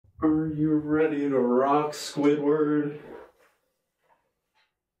Are you ready to rock, Squidward?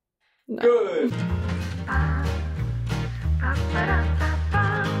 No. Good!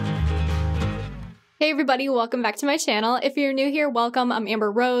 Hey everybody, welcome back to my channel. If you're new here, welcome. I'm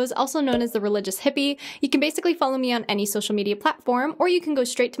Amber Rose, also known as the Religious Hippie. You can basically follow me on any social media platform, or you can go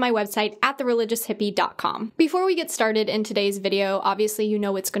straight to my website at thereligioushippie.com. Before we get started in today's video, obviously you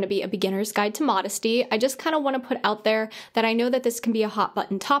know it's going to be a beginner's guide to modesty. I just kind of want to put out there that I know that this can be a hot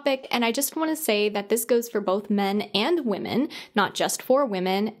button topic, and I just want to say that this goes for both men and women, not just for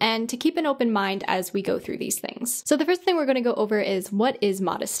women, and to keep an open mind as we go through these things. So the first thing we're going to go over is, what is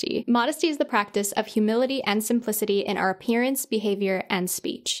modesty? Modesty is the practice of humility and simplicity in our appearance, behavior, and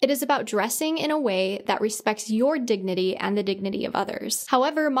speech. It is about dressing in a way that respects your dignity and the dignity of others.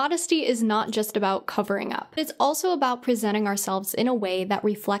 However, modesty is not just about covering up. It's also about presenting ourselves in a way that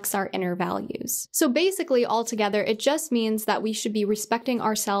reflects our inner values. So basically, altogether, it just means that we should be respecting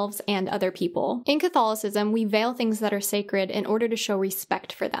ourselves and other people. In Catholicism, we veil things that are sacred in order to show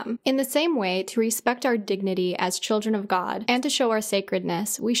respect for them. In the same way, to respect our dignity as children of God and to show our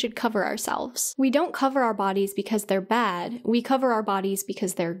sacredness, we should cover ourselves. We don't cover our bodies because they're bad, we cover our bodies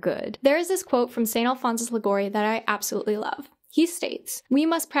because they're good. There is this quote from St. Alphonsus Liguori that I absolutely love. He states, "We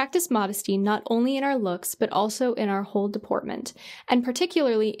must practice modesty not only in our looks, but also in our whole deportment, and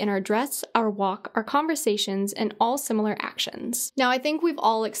particularly in our dress, our walk, our conversations, and all similar actions." Now, I think we've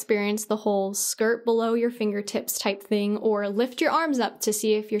all experienced the whole skirt below your fingertips type thing, or lift your arms up to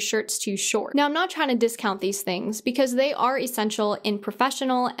see if your shirt's too short. Now, I'm not trying to discount these things, because they are essential in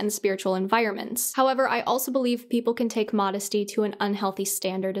professional and spiritual environments. However, I also believe people can take modesty to an unhealthy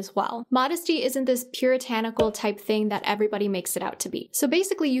standard as well. Modesty isn't this puritanical type thing that everybody makes it out to be. So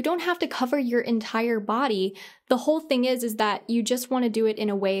basically, you don't have to cover your entire body. The whole thing is that you just want to do it in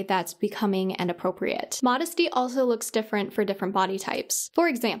a way that's becoming and appropriate. Modesty also looks different for different body types. For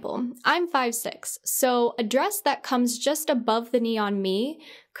example, I'm 5'6", so a dress that comes just above the knee on me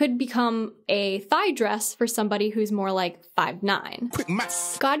could become a thigh dress for somebody who's more like 5'9".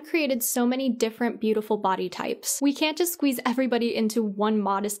 God created so many different beautiful body types. We can't just squeeze everybody into one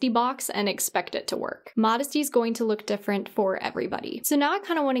modesty box and expect it to work. Modesty is going to look different for everybody. So now I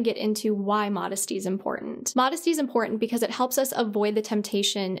kind of want to get into why modesty is important. Modesty is important because it helps us avoid the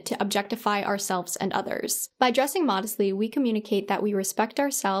temptation to objectify ourselves and others. By dressing modestly, we communicate that we respect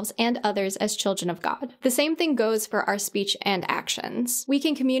ourselves and others as children of God. The same thing goes for our speech and actions. We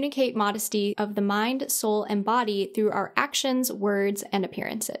can communicate modesty of the mind, soul, and body through our actions, words, and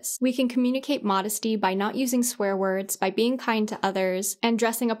appearances. We can communicate modesty by not using swear words, by being kind to others, and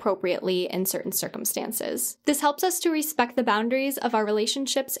dressing appropriately in certain circumstances. This helps us to respect the boundaries of our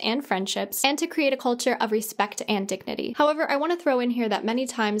relationships and friendships, and to create a culture of respect and dignity. However, I want to throw in here that many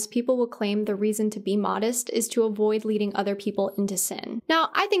times people will claim the reason to be modest is to avoid leading other people into sin. Now,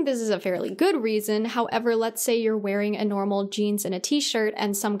 I think this is a fairly good reason. However, let's say you're wearing a normal jeans and a t-shirt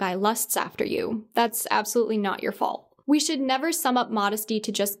and some guy lusts after you. That's absolutely not your fault. We should never sum up modesty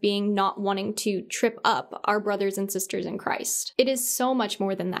to just being not wanting to trip up our brothers and sisters in Christ. It is so much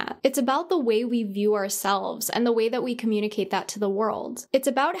more than that. It's about the way we view ourselves and the way that we communicate that to the world. It's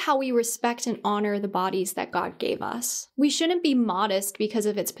about how we respect and honor the bodies that God gave us. We shouldn't be modest because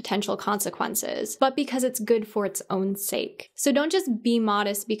of its potential consequences, but because it's good for its own sake. So don't just be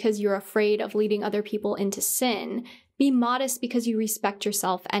modest because you're afraid of leading other people into sin. Be modest because you respect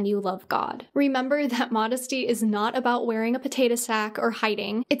yourself and you love God. Remember that modesty is not about wearing a potato sack or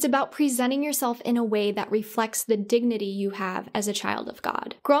hiding. It's about presenting yourself in a way that reflects the dignity you have as a child of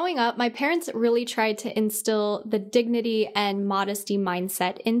God. Growing up, my parents really tried to instill the dignity and modesty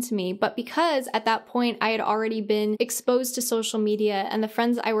mindset into me, but because at that point I had already been exposed to social media and the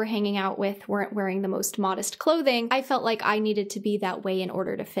friends I were hanging out with weren't wearing the most modest clothing, I felt like I needed to be that way in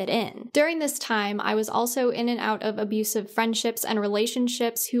order to fit in. During this time, I was also in and out of abusive friendships and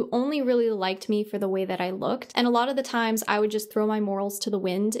relationships who only really liked me for the way that I looked, and a lot of the times I would just throw my morals to the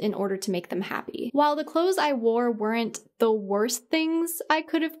wind in order to make them happy. While the clothes I wore weren't the worst things I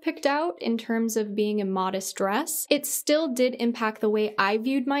could have picked out in terms of being a modest dress, it still did impact the way I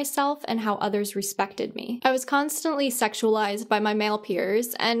viewed myself and how others respected me. I was constantly sexualized by my male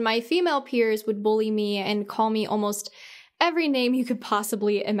peers, and my female peers would bully me and call me almost every name you could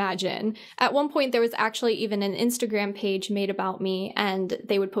possibly imagine. At one point, there was actually even an Instagram page made about me, and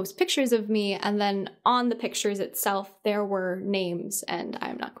they would post pictures of me, and then on the pictures itself, there were names, and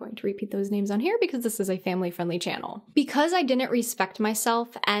I'm not going to repeat those names on here because this is a family-friendly channel. Because I didn't respect myself,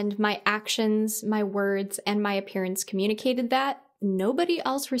 and my actions, my words, and my appearance communicated that, nobody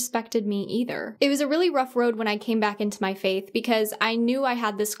else respected me either. It was a really rough road when I came back into my faith because I knew I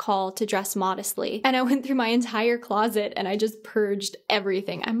had this call to dress modestly, and I went through my entire closet and I just purged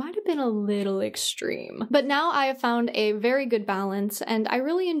everything. I might have been a little extreme, but now I have found a very good balance and I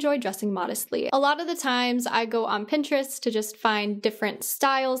really enjoy dressing modestly. A lot of the times I go on Pinterest to just find different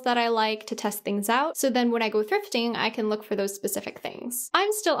styles that I like to test things out, so then when I go thrifting, I can look for those specific things.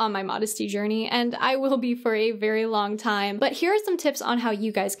 I'm still on my modesty journey, and I will be for a very long time, but here are some tips on how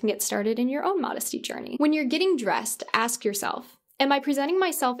you guys can get started in your own modesty journey. When you're getting dressed, ask yourself, am I presenting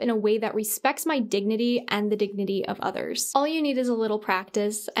myself in a way that respects my dignity and the dignity of others? All you need is a little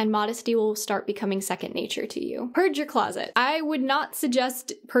practice, and modesty will start becoming second nature to you. Purge your closet. I would not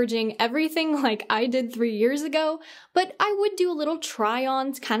suggest purging everything like I did 3 years ago, but I would do a little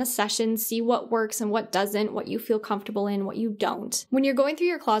try-on kind of session, see what works and what doesn't, what you feel comfortable in, what you don't. When you're going through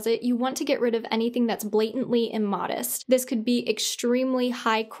your closet, you want to get rid of anything that's blatantly immodest. This could be extremely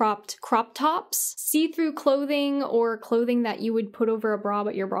high crop tops, see-through clothing, or clothing that you would put over a bra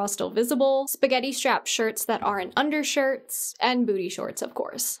but your bra's still visible, spaghetti strap shirts that aren't undershirts, and booty shorts, of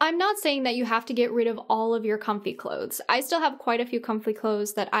course. I'm not saying that you have to get rid of all of your comfy clothes. I still have quite a few comfy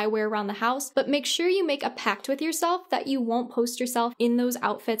clothes that I wear around the house, but make sure you make a pact with yourself that you won't post yourself in those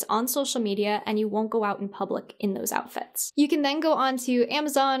outfits on social media and you won't go out in public in those outfits. You can then go onto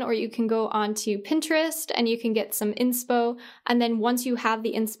Amazon or you can go onto Pinterest and you can get some inspo, and then once you have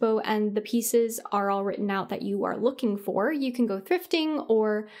the inspo and the pieces are all written out that you are looking for, you can go thrifting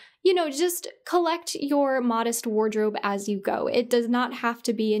or, you know, just collect your modest wardrobe as you go. It does not have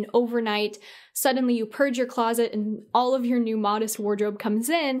to be an overnight, suddenly you purge your closet and all of your new modest wardrobe comes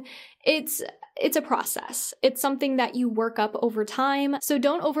in. It's a process. It's something that you work up over time, so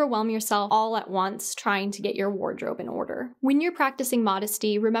don't overwhelm yourself all at once trying to get your wardrobe in order. When you're practicing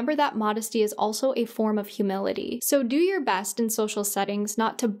modesty, remember that modesty is also a form of humility. So do your best in social settings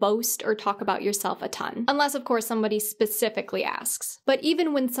not to boast or talk about yourself a ton, unless of course somebody specifically asks. But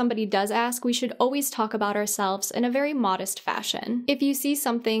even when somebody does ask, we should always talk about ourselves in a very modest fashion. If you see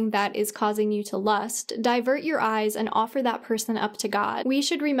something that is causing you to lust, divert your eyes and offer that person up to God. We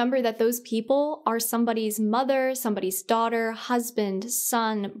should remember that those people are somebody's mother, somebody's daughter, husband,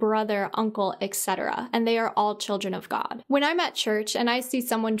 son, brother, uncle, etc. And they are all children of God. When I'm at church and I see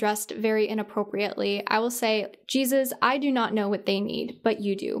someone dressed very inappropriately, I will say, Jesus, I do not know what they need, but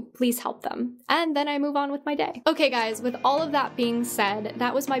you do. Please help them. And then I move on with my day. Okay guys, with all of that being said,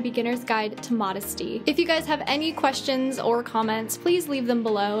 that was my beginner's guide to modesty. If you guys have any questions or comments, please leave them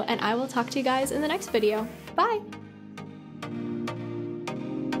below and I will talk to you guys in the next video. Bye!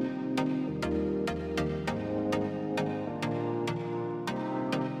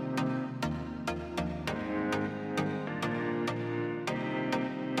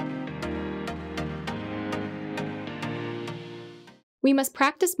 We must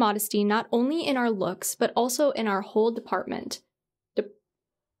practice modesty not only in our looks, but also in our whole department.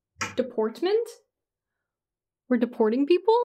 Deportment? We're deporting people?